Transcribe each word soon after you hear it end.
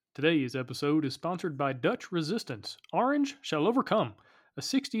Today's episode is sponsored by Dutch Resistance. Orange Shall Overcome, a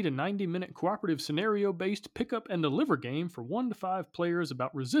 60 to 90 minute cooperative scenario based pick up and deliver game for 1 to 5 players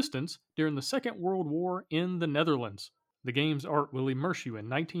about resistance during the Second World War in the Netherlands. The game's art will immerse you in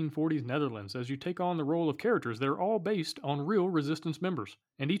 1940s Netherlands as you take on the role of characters that are all based on real resistance members,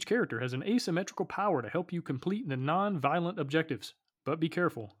 and each character has an asymmetrical power to help you complete the non violent objectives. But be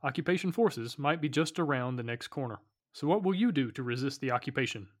careful, occupation forces might be just around the next corner. So, what will you do to resist the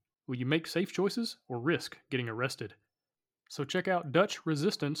occupation? Will you make safe choices or risk getting arrested? So check out Dutch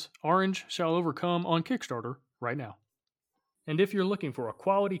Resistance Orange Shall Overcome on Kickstarter right now. And if you're looking for a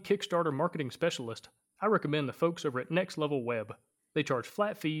quality Kickstarter marketing specialist, I recommend the folks over at Next Level Web. They charge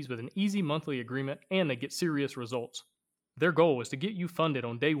flat fees with an easy monthly agreement and they get serious results. Their goal is to get you funded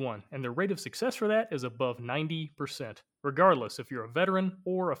on day one, and their rate of success for that is above 90%, regardless if you're a veteran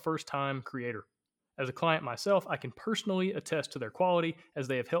or a first-time creator. As a client myself, I can personally attest to their quality as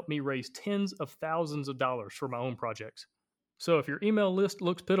they have helped me raise tens of thousands of dollars for my own projects. So if your email list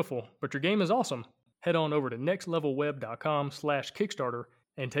looks pitiful, but your game is awesome, head on over to nextlevelweb.com/Kickstarter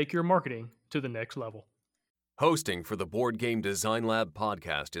and take your marketing to the next level. Hosting for the Board Game Design Lab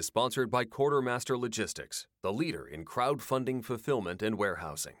podcast is sponsored by Quartermaster Logistics, the leader in crowdfunding fulfillment and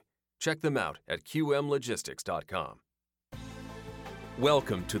warehousing. Check them out at qmlogistics.com.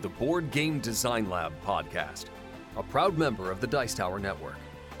 Welcome to the Board Game Design Lab podcast, a proud member of the Dice Tower Network.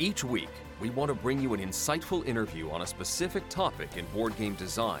 Each week, we want to bring you an insightful interview on a specific topic in board game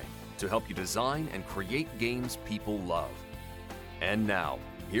design to help you design and create games people love. And now,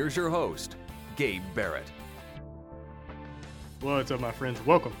 here's your host, Gabe Barrett. What's up, my friends?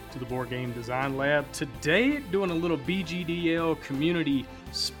 Welcome to the Board Game Design Lab. Today, doing a little BGDL community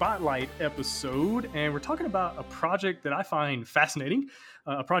spotlight episode, and we're talking about a project that I find fascinating,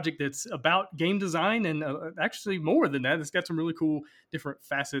 a project that's about game design, and actually more than that. It's got some really cool different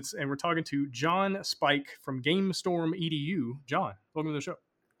facets, and we're talking to John Spike from GameStorm EDU. John, welcome to the show.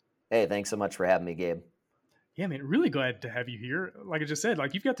 Hey, thanks so much for having me, Gabe. Yeah, man, really glad to have you here. Like I just said,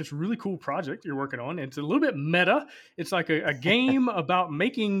 like you've got this really cool project you're working on. It's a little bit meta. It's like a game about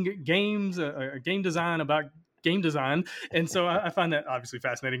making games, a game design about game design. And so I find that obviously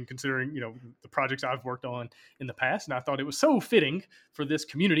fascinating considering, the projects I've worked on in the past. And I thought it was so fitting for this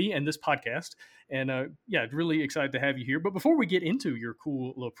community and this podcast. And really excited to have you here. But before we get into your cool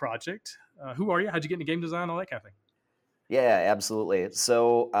little project, who are you? How'd you get into game design? All that kind of thing. Yeah, absolutely.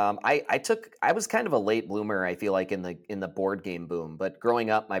 So I was kind of a late bloomer, I feel like, in the board game boom. But growing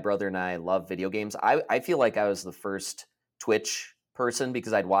up, my brother and I loved video games. I feel like I was the first Twitch person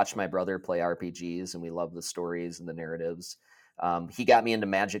because I'd watch my brother play RPGs and we loved the stories and the narratives. He got me into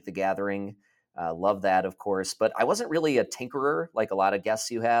Magic the Gathering. Love that, of course. But I wasn't really a tinkerer like a lot of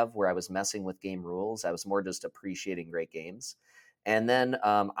guests you have where I was messing with game rules. I was more just appreciating great games. And then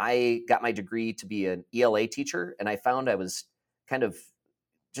I got my degree to be an ELA teacher, and I found I was kind of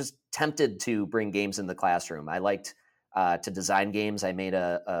just tempted to bring games in the classroom. I liked to design games. I made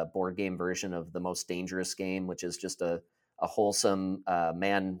a board game version of The Most Dangerous Game, which is just a wholesome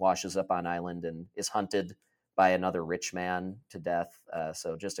man washes up on island and is hunted by another rich man to death.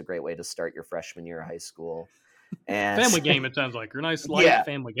 So just a great way to start your freshman year of high school. And family game, it sounds like. You're a nice, light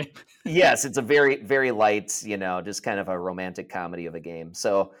family game. Yes, it's a very, very light, just kind of a romantic comedy of a game.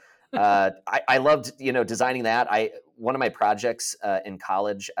 So I loved, designing that. One of my projects in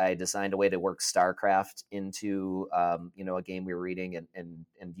college, I designed a way to work StarCraft into, a game we were reading and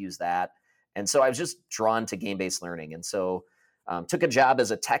use that. And so I was just drawn to game-based learning. And so took a job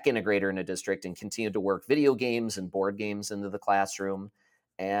as a tech integrator in a district and continued to work video games and board games into the classroom.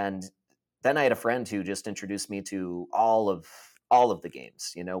 And then I had a friend who just introduced me to all of the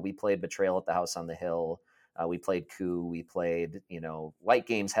games. We played Betrayal at the House on the Hill. We played Coup. We played, light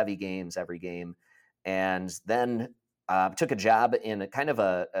games, heavy games, every game. And then took a job in a kind of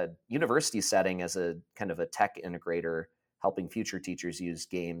a university setting as a kind of a tech integrator, helping future teachers use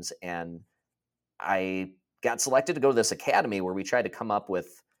games. And I got selected to go to this academy where we tried to come up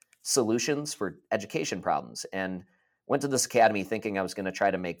with solutions for education problems. And went to this academy thinking I was going to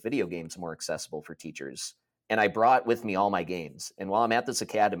try to make video games more accessible for teachers. And I brought with me all my games. And while I'm at this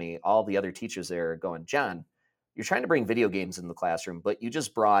academy, all the other teachers there are going, John, you're trying to bring video games in the classroom, but you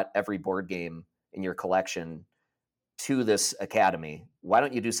just brought every board game in your collection to this academy. Why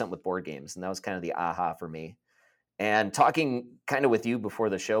don't you do something with board games? And that was kind of the aha for me. And talking kind of with you before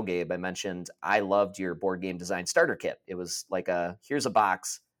the show, Gabe, I mentioned I loved your board game design starter kit. It was like here's a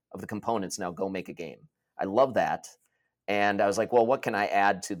box of the components, now go make a game. I love that. And I was like, well, what can I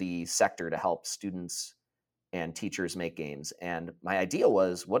add to the sector to help students and teachers make games? And my idea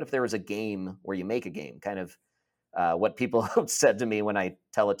was, what if there was a game where you make a game, kind of what people have said to me when I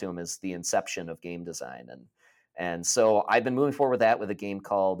tell it to them is the inception of game design. And so I've been moving forward with that with a game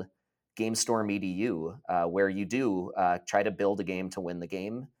called GameStorm EDU, where you do try to build a game to win the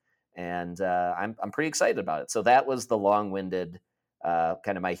game. And I'm pretty excited about it. So that was the long-winded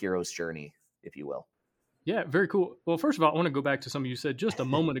kind of my hero's journey, if you will. Yeah, very cool. Well, first of all, I want to go back to something you said just a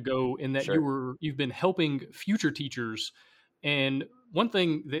moment ago in that Sure. you've been helping future teachers. And one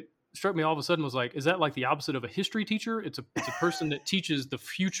thing that struck me all of a sudden was like, is that like the opposite of a history teacher? It's a person that teaches the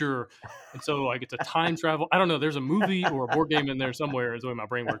future. And so like it's a time travel. I don't know, there's a movie or a board game in there somewhere is the way my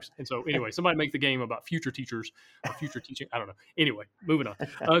brain works. And so anyway, somebody make the game about future teachers or future teaching. I don't know. Anyway, moving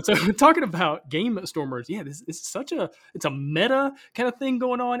on. So talking about game stormers, yeah, this is it's a meta kind of thing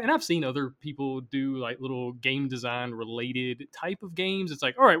going on. And I've seen other people do like little game design related type of games. It's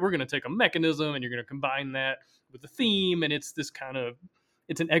like, all right, we're going to take a mechanism and you're going to combine that with the theme. And it's this kind of,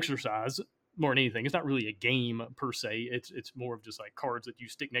 it's an exercise more than anything. It's not really a game per se. It's more of just like cards that you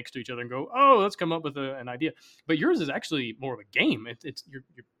stick next to each other and go, oh, let's come up with an idea. But yours is actually more of a game. It's you're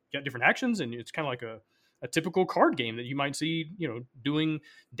got different actions, and it's kind of like a typical card game that you might see, doing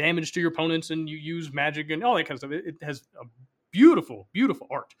damage to your opponents, and you use magic and all that kind of stuff. It has a beautiful, beautiful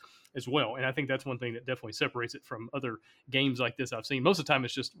art as well. And I think that's one thing that definitely separates it from other games like this I've seen. Most of the time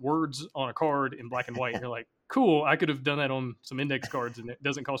it's just words on a card in black and white. And you're like, cool, I could have done that on some index cards and it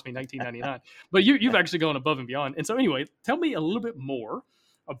doesn't cost me $19.99. But you've actually gone above and beyond. And so anyway, tell me a little bit more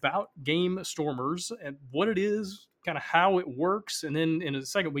about Game Stormers and what it is, kind of how it works. And then in a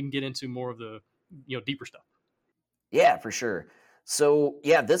second, we can get into more of the deeper stuff. Yeah, for sure. So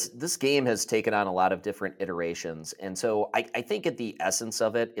yeah, this game has taken on a lot of different iterations. And so I think at the essence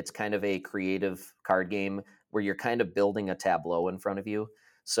of it, it's kind of a creative card game where you're kind of building a tableau in front of you.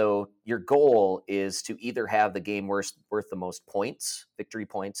 So your goal is to either have the game worth the most points, victory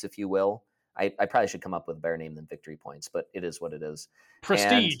points, if you will. I probably should come up with a better name than victory points, but it is what it is. And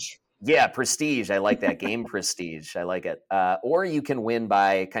Prestige. yeah, prestige. I like that game prestige. I like it. Or you can win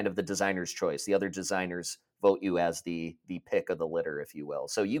by kind of the designer's choice. The other designers vote you as the pick of the litter, if you will.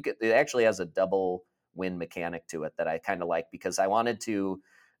 So it actually has a double win mechanic to it that I kind of like because I wanted to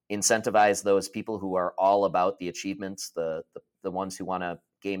incentivize those people who are all about the achievements, the ones who want to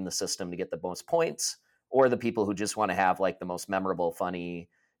game the system to get the most points, or the people who just want to have like the most memorable, funny,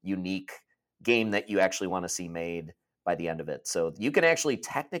 unique game that you actually want to see made by the end of it. So you can actually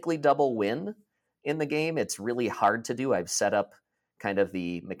technically double win in the game. It's really hard to do. I've set up kind of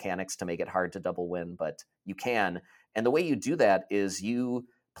the mechanics to make it hard to double win, but you can. And the way you do that is you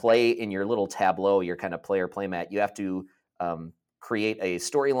play in your little tableau, your kind of player playmat. You have to create a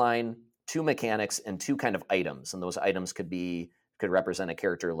storyline, 2 mechanics, and 2 kind of items. And those items could represent a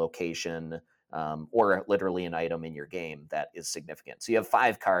character, location, or literally an item in your game that is significant. So you have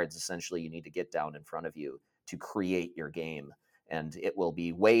 5 cards essentially you need to get down in front of you to create your game, and it will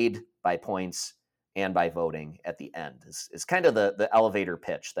be weighed by points and by voting at the end. Is kind of the elevator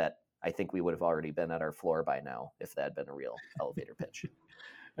pitch that I think we would have already been at our floor by now if that had been a real elevator pitch.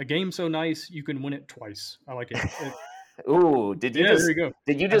 A game so nice you can win it twice. I like it. Ooh, did you there you go.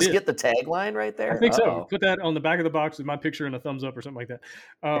 Get the tagline right there? I think so. Put that on the back of the box with my picture and a thumbs up or something like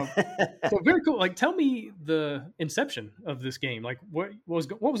that. So very cool. Like, tell me the inception of this game. Like, what was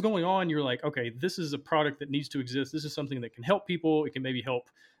going on? You're like, okay, this is a product that needs to exist. This is something that can help people. It can maybe help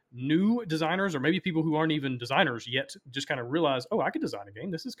new designers or maybe people who aren't even designers yet just kind of realize, oh, I could design a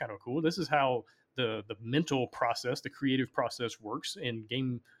game. This is kind of cool. This is how the mental process, the creative process works in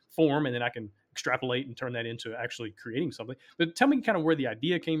game form, and then I can extrapolate and turn that into actually creating something. But tell me kind of where the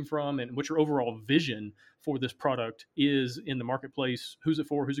idea came from and what your overall vision for this product is in the marketplace. Who's it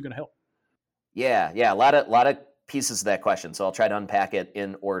for? Who's it going to help? Yeah, a lot of pieces to that question. So I'll try to unpack it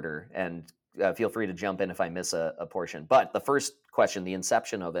in order, and feel free to jump in if I miss a portion. But the first question, the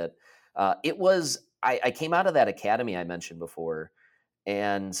inception of it, it was I came out of that academy I mentioned before,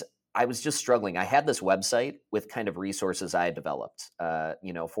 and I was just struggling. I had this website with kind of resources I had developed,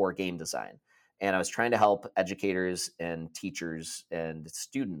 for game design. And I was trying to help educators and teachers and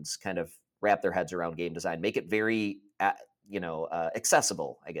students kind of wrap their heads around game design, make it very,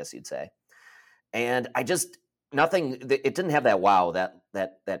 accessible, I guess you'd say. And it didn't have that wow,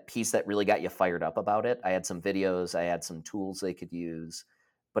 that piece that really got you fired up about it. I had some videos, I had some tools they could use,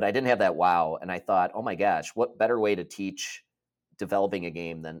 but I didn't have that wow. And I thought, oh my gosh, what better way to teach developing a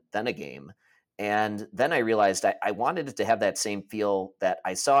game than a game? And then I realized I wanted it to have that same feel that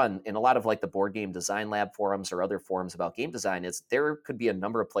I saw in a lot of like the Board Game Design Lab forums or other forums about game design. Is there could be a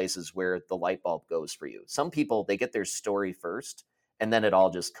number of places where the light bulb goes for you. Some people, they get their story first and then it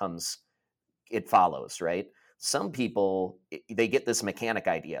all just comes, it follows, right? some people, they get this mechanic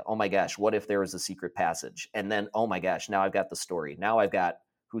idea. Oh my gosh, what if there was a secret passage? And then, oh my gosh, now I've got the story. Now I've got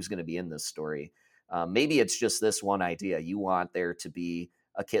who's going to be in this story. Maybe it's just this one idea. You want there to be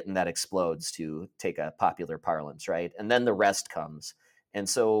a kitten that explodes, to take a popular parlance, right? And then the rest comes. And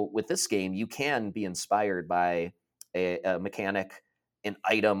so with this game, you can be inspired by a mechanic, an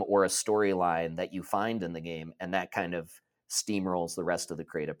item, or a storyline that you find in the game, and that kind of steamrolls the rest of the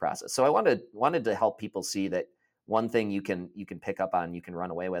creative process. So I wanted to help people see that one thing you can pick up on, you can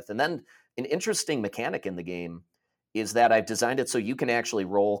run away with. And then an interesting mechanic in the game is that I've designed it so you can actually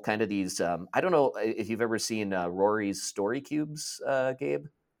roll kind of these. I don't know if you've ever seen Rory's story cubes, Gabe.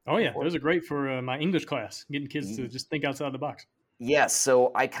 Oh yeah, those are great for my English class, getting kids to just think outside the box. Yes,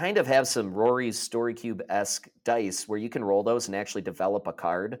 so I kind of have some Rory's Story Cube-esque dice where you can roll those and actually develop a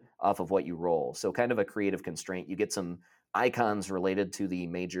card off of what you roll. So kind of a creative constraint. You get some icons related to the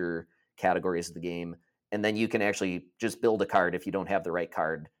major categories of the game, and then you can actually just build a card if you don't have the right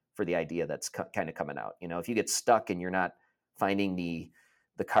card for the idea that's kind of coming out. If you get stuck and you're not finding the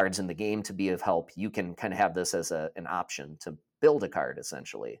cards in the game to be of help, you can kind of have this as an option to build a card,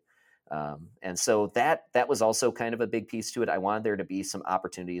 essentially. And so that was also kind of a big piece to it. I wanted there to be some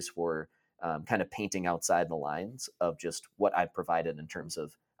opportunities for kind of painting outside the lines of just what I've provided in terms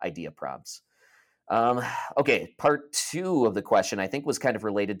of idea prompts. Okay, part 2 of the question, I think, was kind of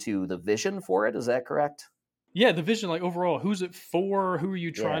related to the vision for it. Is that correct? Yeah, the vision, like overall, who's it for? Who are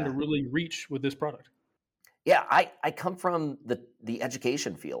you trying to really reach with this product? Yeah, I come from the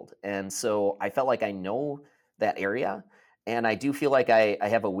education field, and so I felt like I know that area. And I do feel like I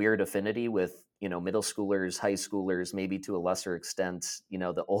have a weird affinity with, middle schoolers, high schoolers, maybe to a lesser extent,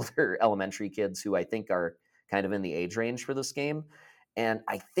 the older elementary kids who I think are kind of in the age range for this game. And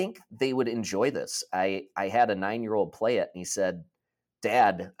I think they would enjoy this. I had a 9-year-old play it, and he said,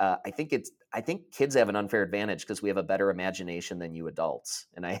 "Dad, I think kids have an unfair advantage because we have a better imagination than you adults."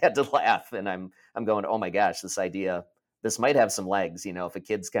 And I had to laugh, and I'm going, "Oh my gosh, this might have some legs, if a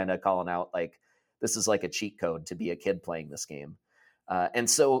kid's kind of calling out like, this is like a cheat code to be a kid playing this game." And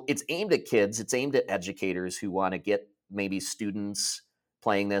so it's aimed at kids. It's aimed at educators who want to get maybe students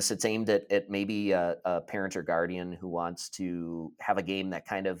playing this. It's aimed at maybe a parent or guardian who wants to have a game that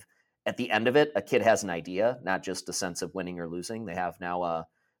kind of, at the end of it, a kid has an idea, not just a sense of winning or losing. They have now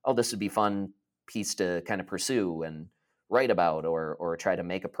this would be fun piece to kind of pursue and write about or try to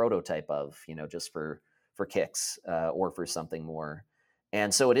make a prototype of, just for kicks or for something more.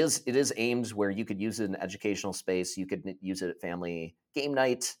 And so it is aimed where you could use it in educational space. You could use it at family game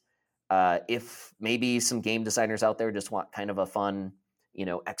night. If maybe some game designers out there just want kind of a fun,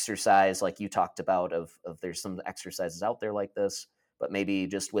 exercise like you talked about of there's some exercises out there like this, but maybe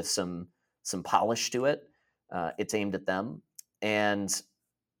just with some polish to it, it's aimed at them. And,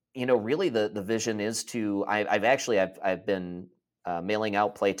 really the vision is to, I've been mailing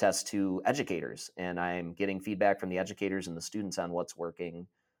out play tests to educators, and I'm getting feedback from the educators and the students on what's working,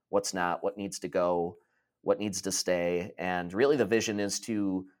 what's not, what needs to go, what needs to stay. And really the vision is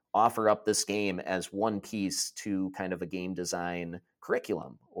to offer up this game as one piece to kind of a game design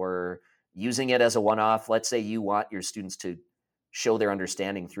curriculum, or using it as a one-off. Let's say you want your students to show their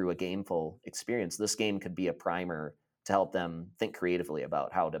understanding through a gameful experience. This game could be a primer to help them think creatively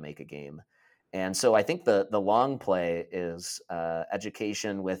about how to make a game. And so I think the long play is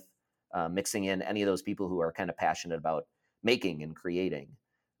education with mixing in any of those people who are kind of passionate about making and creating.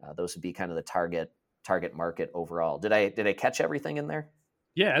 Those would be kind of the target market overall. Did I catch everything in there?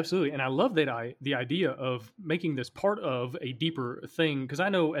 Yeah, absolutely. And I love that the idea of making this part of a deeper thing, because I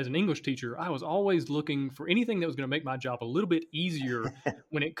know as an English teacher, I was always looking for anything that was going to make my job a little bit easier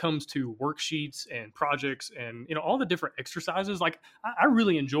when it comes to worksheets and projects and, all the different exercises. Like I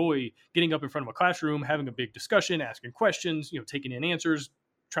really enjoy getting up in front of a classroom, having a big discussion, asking questions, taking in answers,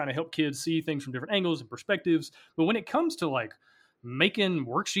 trying to help kids see things from different angles and perspectives. But when it comes to like making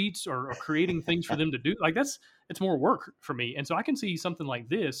worksheets or creating things for them to do, like it's more work for me. And so I can see something like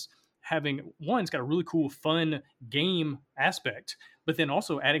this having, one, it's got a really cool, fun game aspect, but then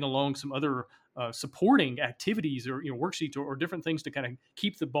also adding along some other supporting activities or worksheets or different things to kind of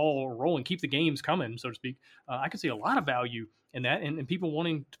keep the ball rolling, keep the games coming, so to speak. I can see a lot of value in that, and people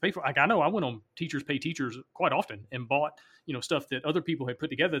wanting to pay for. Like I know I went on Teachers Pay Teachers quite often and bought stuff that other people had put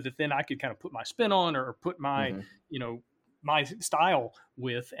together that then I could kind of put my spin on or put my my style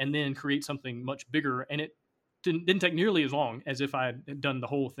with, and then create something much bigger. And it didn't take nearly as long as if I had done the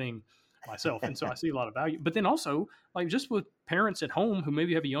whole thing myself. And so I see a lot of value. But then also, like just with parents at home who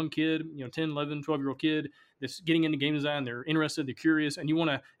maybe have a young kid, 10, 11, 12-year-old kid that's getting into game design, they're interested, they're curious, and you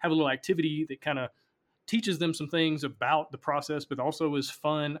want to have a little activity that kind of teaches them some things about the process, but also is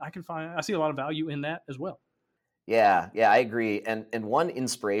fun. I see a lot of value in that as well. Yeah, I agree. And one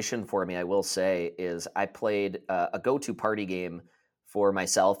inspiration for me, I will say, is I played a go-to party game for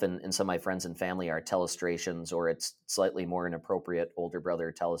myself and some of my friends and family are Telestrations, or it's slightly more inappropriate, older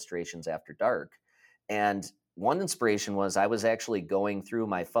brother Telestrations After Dark. And one inspiration was I was actually going through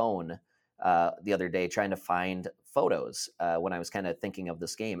my phone the other day trying to find photos when I was kind of thinking of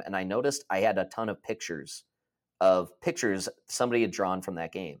this game, and I noticed I had a ton of pictures somebody had drawn from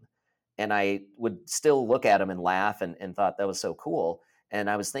that game. And I would still look at them and laugh and thought that was so cool. And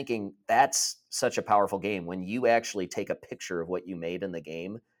I was thinking that's such a powerful game when you actually take a picture of what you made in the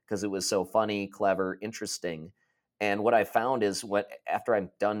game because it was so funny, clever, interesting. And what I found is after I'm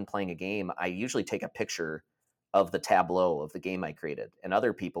done playing a game, I usually take a picture of the tableau of the game I created, and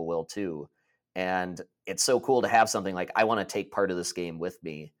other people will too. And it's so cool to have something like I want to take part of this game with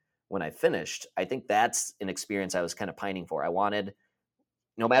me when I finished. I think that's an experience I was kind of pining for. I wanted,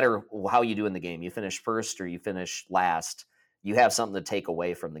 no matter how you do in the game, you finish first or you finish last, you have something to take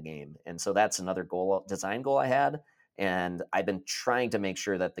away from the game. And so that's another design goal I had. And I've been trying to make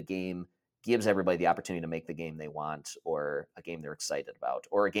sure that the game gives everybody the opportunity to make the game they want, or a game they're excited about,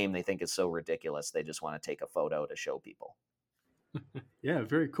 or a game they think is so ridiculous they just want to take a photo to show people. Yeah,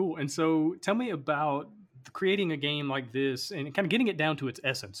 very cool. And so tell me about creating a game like this and kind of getting it down to its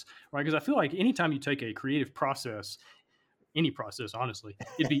essence, right? Because I feel like anytime you take a creative process, any process, honestly,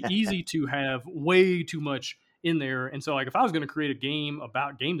 it'd be easy to have way too much in there. And so, like, if I was going to create a game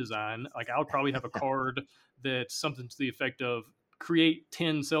about game design, like, I would probably have a card that's something to the effect of create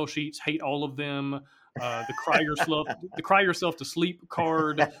 10 cell sheets, hate all of them. The cry yourself to sleep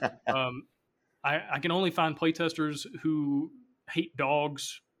card. Um, I can only find playtesters who hate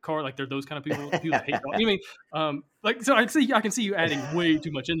dogs card, like they're those kind of people that hate dogs. I mean, like, so I can see you adding way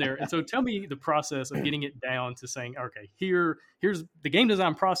too much in there. And so tell me the process of getting it down to saying, okay, here's the game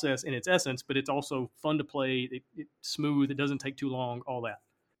design process in its essence, but it's also fun to play, it's smooth, it doesn't take too long, all that.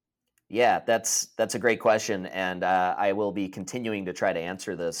 Yeah, that's a great question, and I will be continuing to try to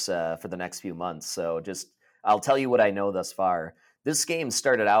answer this for the next few months. So I'll tell you what I know thus far. This game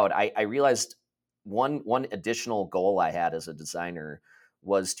started out. I realized one additional goal I had as a designer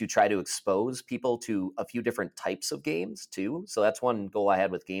was to try to expose people to a few different types of games too. So that's one goal I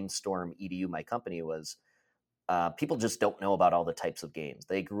had with GameStorm EDU, my company, was people just don't know about all the types of games.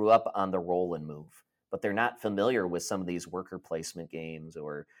 They grew up on the roll and move, but they're not familiar with some of these worker placement games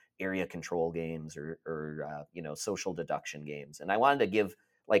or area control games or social deduction games. And I wanted to give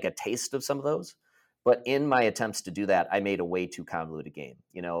like a taste of some of those. But in my attempts to do that, I made a way too convoluted game.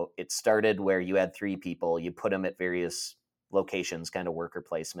 It started where you had three people, you put them at various locations, kind of worker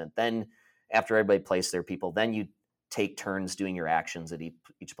placement. Then after everybody placed their people, then you take turns doing your actions at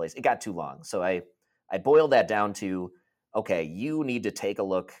each place. It got too long. So I boiled that down to, okay, you need to take a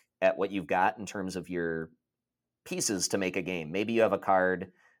look at what you've got in terms of your pieces to make a game. Maybe you have a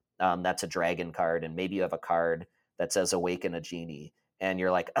card that's a dragon card, and maybe you have a card that says awaken a genie. And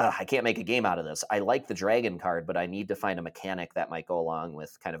you're like, I can't make a game out of this. I like the dragon card, but I need to find a mechanic that might go along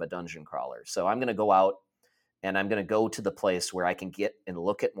with kind of a dungeon crawler. So I'm going to go out and I'm going to go to the place where I can get and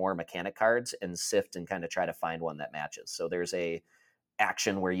look at more mechanic cards and sift and kind of try to find one that matches. So there's a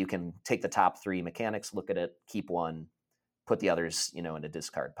action where you can take the top three mechanics, look at it, keep one, put the others, in a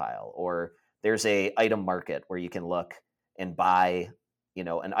discard pile. Or there's a item market where you can look and buy,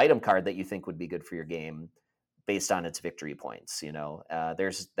 an item card that you think would be good for your game based on its victory points.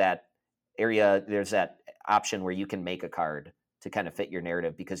 There's that area, there's that option where you can make a card to kind of fit your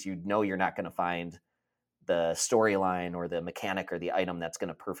narrative because you're not going to find the storyline or the mechanic or the item that's going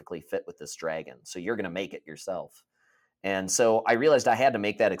to perfectly fit with this dragon. So you're going to make it yourself. And so I realized I had to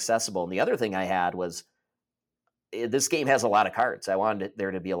make that accessible. And the other thing I had was this game has a lot of cards. I wanted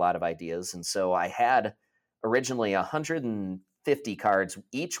there to be a lot of ideas. And so I had originally 150 cards,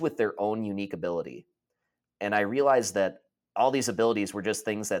 each with their own unique ability. And I realized that all these abilities were just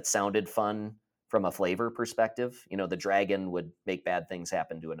things that sounded fun from a flavor perspective. The dragon would make bad things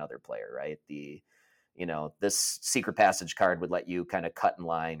happen to another player, right? This secret passage card would let you kind of cut in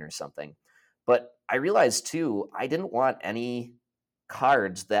line or something. But I realized too, I didn't want any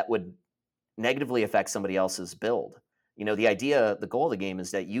cards that would negatively affect somebody else's build. The goal of the game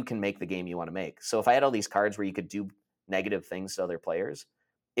is that you can make the game you want to make. So if I had all these cards where you could do negative things to other players,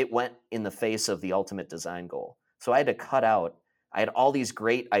 it went in the face of the ultimate design goal. So I had to cut out, I had all these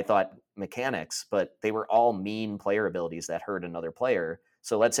great, I thought, mechanics, but they were all mean player abilities that hurt another player.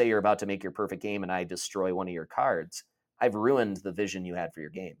 So let's say you're about to make your perfect game and I destroy one of your cards. I've ruined the vision you had for your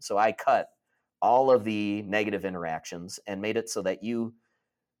game. So I cut all of the negative interactions and made it so that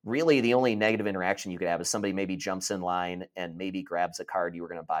the only negative interaction you could have is somebody maybe jumps in line and maybe grabs a card you were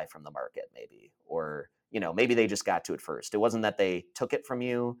going to buy from the market, maybe, or maybe they just got to it first. It wasn't that they took it from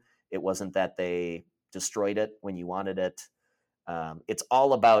you. It wasn't that they destroyed it when you wanted it. It's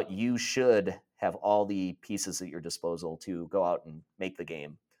all about you should have all the pieces at your disposal to go out and make the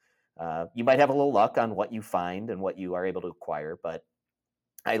game. You might have a little luck on what you find and what you are able to acquire, but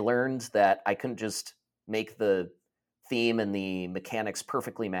I learned that I couldn't just make the theme and the mechanics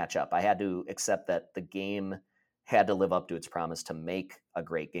perfectly match up. I had to accept that the game had to live up to its promise to make a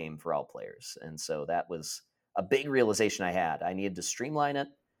great game for all players. And so that was a big realization I had. I needed to streamline it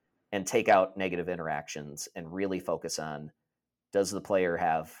and take out negative interactions and really focus on, does the player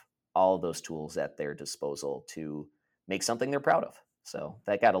have all of those tools at their disposal to make something they're proud of? So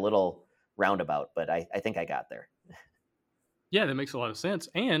that got a little roundabout, but I think I got there. Yeah, that makes a lot of sense.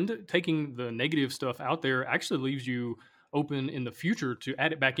 And taking the negative stuff out there actually leaves you open in the future to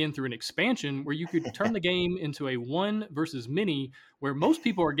add it back in through an expansion where you could turn the game into a one versus many, where most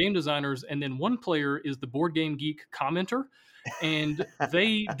people are game designers and then one player is the Board Game Geek commenter. And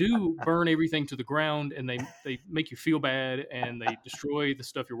they do burn everything to the ground, and they make you feel bad, and they destroy the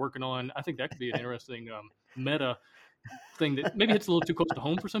stuff you're working on. I think that could be an interesting meta thing that maybe hits a little too close to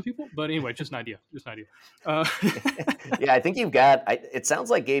home for some people. But anyway, just an idea. Yeah, I think it sounds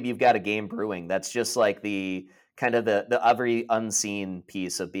like, Gabe, you've got a game brewing. That's just like the kind of the every unseen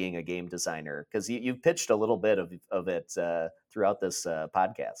piece of being a game designer, because you've pitched a little bit of it throughout this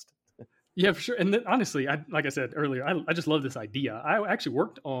podcast. Yeah, for sure. And then, honestly, like I said earlier, I just love this idea. I actually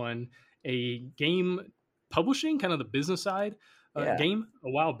worked on a game publishing, kind of the business side game a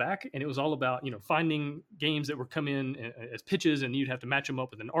while back, and it was all about finding games that were come in as pitches, and you'd have to match them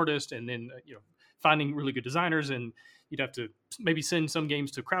up with an artist, and then finding really good designers, and you'd have to maybe send some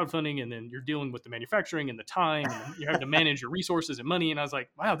games to crowdfunding, and then you're dealing with the manufacturing and the time, and you have to manage your resources and money. And I was like,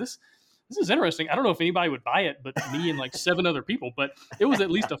 wow, this is interesting. I don't know if anybody would buy it, but me and like 7 other people. But it was at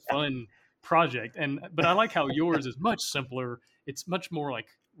least a fun project. But I like how yours is much simpler. It's much more like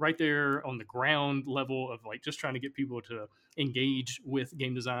right there on the ground level of like just trying to get people to engage with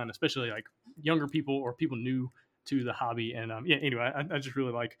game design, especially like younger people or people new to the hobby. And anyway, I just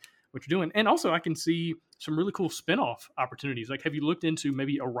really like what you're doing. And also I can see some really cool spin-off opportunities. Like, have you looked into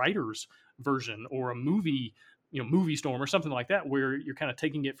maybe a writer's version or a movie Storm or something like that, where you're kind of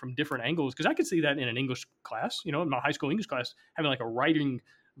taking it from different angles? Because I could see that in an English class, in my high school English class, having like a writing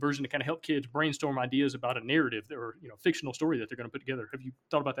version to kind of help kids brainstorm ideas about a narrative or fictional story that they're going to put together. Have you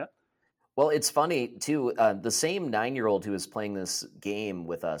thought about that? Well, it's funny too. The same 9-year-old who is playing this game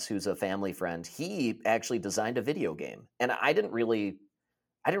with us, who's a family friend, he actually designed a video game, and I didn't really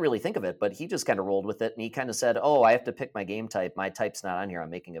think of it, but he just kind of rolled with it, and he kind of said, "Oh, I have to pick my game type. My type's not on here. I'm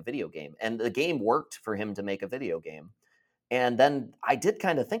making a video game," and the game worked for him to make a video game. And then I did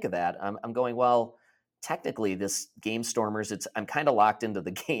kind of think of that. I'm going, well, technically, this Game Stormers, I'm kind of locked into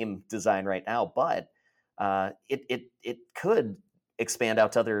the game design right now, but it could expand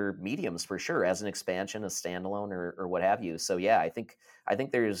out to other mediums for sure, as an expansion, a standalone, or what have you. So yeah, I think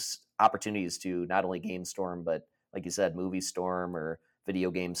there's opportunities to not only Game Storm, but like you said, Movie Storm or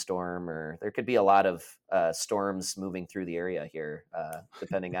Video Game Storm, or there could be a lot of storms moving through the area here,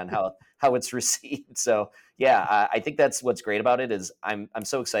 depending on how it's received. So yeah, I think that's what's great about it is I'm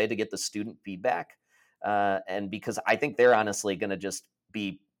so excited to get the student feedback, and because I think they're honestly going to just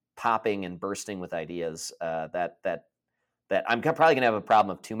be popping and bursting with ideas that I'm probably going to have a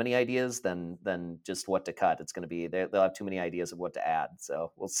problem of too many ideas than just what to cut. It's going to be they'll have too many ideas of what to add.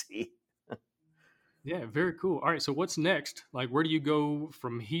 So we'll see. Yeah, very cool. All right, so what's next? Like, where do you go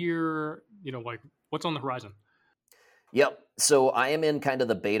from here? Like, what's on the horizon? Yep. So I am in kind of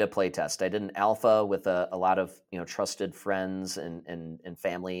the beta playtest. I did an alpha with a lot of trusted friends and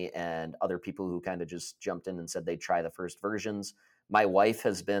family and other people who kind of just jumped in and said they'd try the first versions. My wife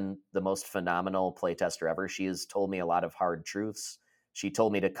has been the most phenomenal playtester ever. She has told me a lot of hard truths. She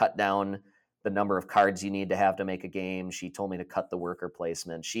told me to cut down the number of cards you need to have to make a game. She told me to cut the worker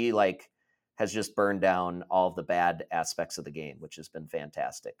placement. She has just burned down all of the bad aspects of the game, which has been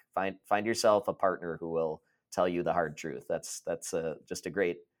fantastic. Find yourself a partner who will tell you the hard truth. That's just a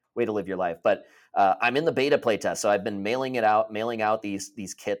great way to live your life. But I'm in the beta playtest, so I've been mailing out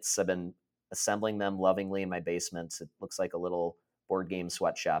these kits. I've been assembling them lovingly in my basement. It looks like a little board game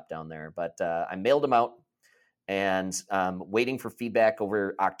sweatshop down there. But I mailed them out, and waiting for feedback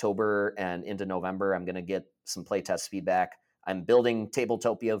over October and into November. I'm going to get some playtest feedback. I'm building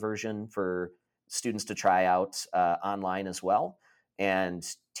Tabletopia version for students to try out online as well, and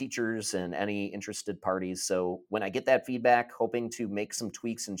teachers and any interested parties. So when I get that feedback, hoping to make some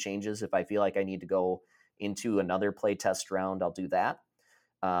tweaks and changes. If I feel like I need to go into another playtest round, I'll do that.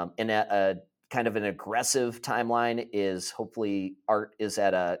 And kind of an aggressive timeline is hopefully art is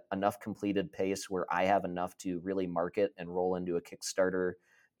at enough completed pace where I have enough to really market and roll into a Kickstarter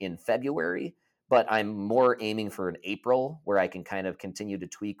in February. But I'm more aiming for an April where I can kind of continue to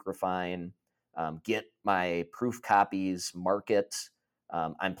tweak, refine, get my proof copies, market.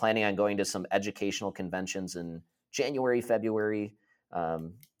 I'm planning on going to some educational conventions in January, February,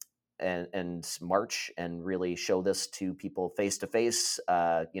 and March, and really show this to people face to face,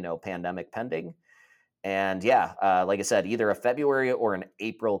 pandemic pending. And like I said, either a February or an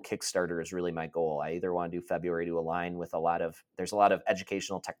April Kickstarter is really my goal. I either want to do February to align with there's a lot of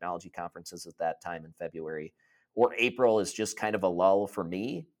educational technology conferences at that time in February, or April is just kind of a lull for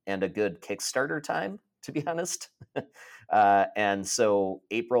me and a good Kickstarter time, to be honest. And so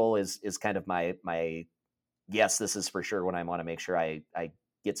April is kind of my yes, this is for sure when I want to make sure I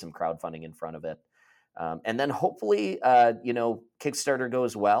get some crowdfunding in front of it. And then hopefully, Kickstarter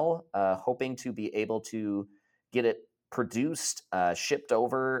goes well, hoping to be able to get it produced, shipped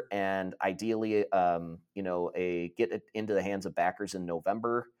over, and ideally, get it into the hands of backers in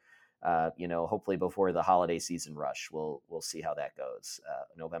November, hopefully before the holiday season rush. We'll see how that goes,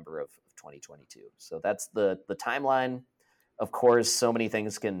 November of 2022. So that's the timeline. Of course, so many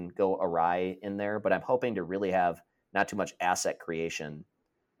things can go awry in there, but I'm hoping to really have not too much asset creation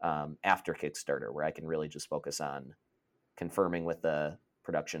after Kickstarter, where I can really just focus on confirming with the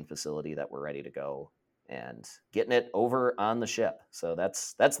production facility that we're ready to go and getting it over on the ship. So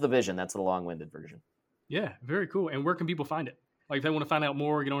that's the vision. That's the long-winded version. Yeah, very cool. And where can people find it? Like if they want to find out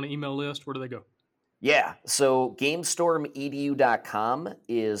more, get on an email list, where do they go? Yeah, so GamestormEDU.com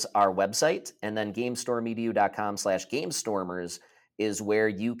is our website, and then GamestormEDU.com/Gamestormers is where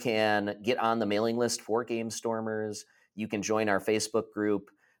you can get on the mailing list for GameStormers. You can join our Facebook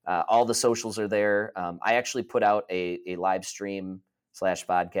group. All the socials are there. I actually put out a live stream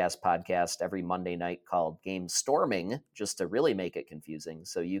 /podcast every Monday night called Game Storming, just to really make it confusing.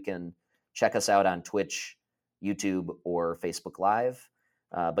 So you can check us out on Twitch, YouTube, or Facebook Live.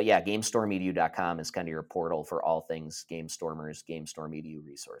 But yeah, GamestormEDU.com is kind of your portal for all things GameStormers, GameStorm EDU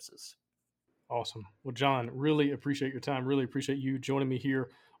resources. Awesome. Well, John, really appreciate your time. Really appreciate you joining me here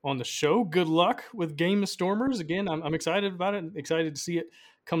on the show. Good luck with GameStormers. Again, I'm excited about it. Excited to see it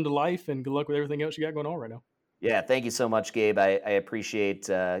come to life, and good luck with everything else you got going on right now. Yeah, thank you so much, Gabe. I appreciate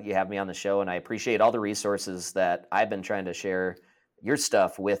you having me on the show, and I appreciate all the resources that I've been trying to share your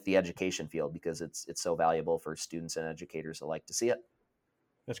stuff with the education field, because it's so valuable for students and educators alike to see it.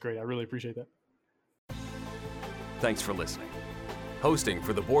 That's great. I really appreciate that. Thanks for listening. Hosting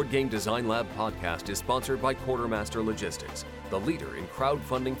for the Board Game Design Lab podcast is sponsored by Quartermaster Logistics, the leader in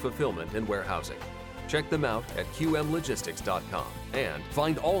crowdfunding fulfillment and warehousing. Check them out at qmlogistics.com and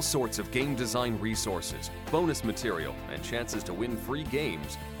find all sorts of game design resources, bonus material, and chances to win free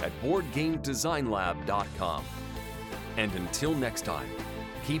games at BoardGameDesignLab.com. And until next time,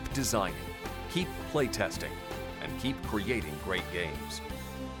 keep designing, keep playtesting, and keep creating great games.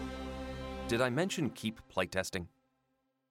 Did I mention keep playtesting?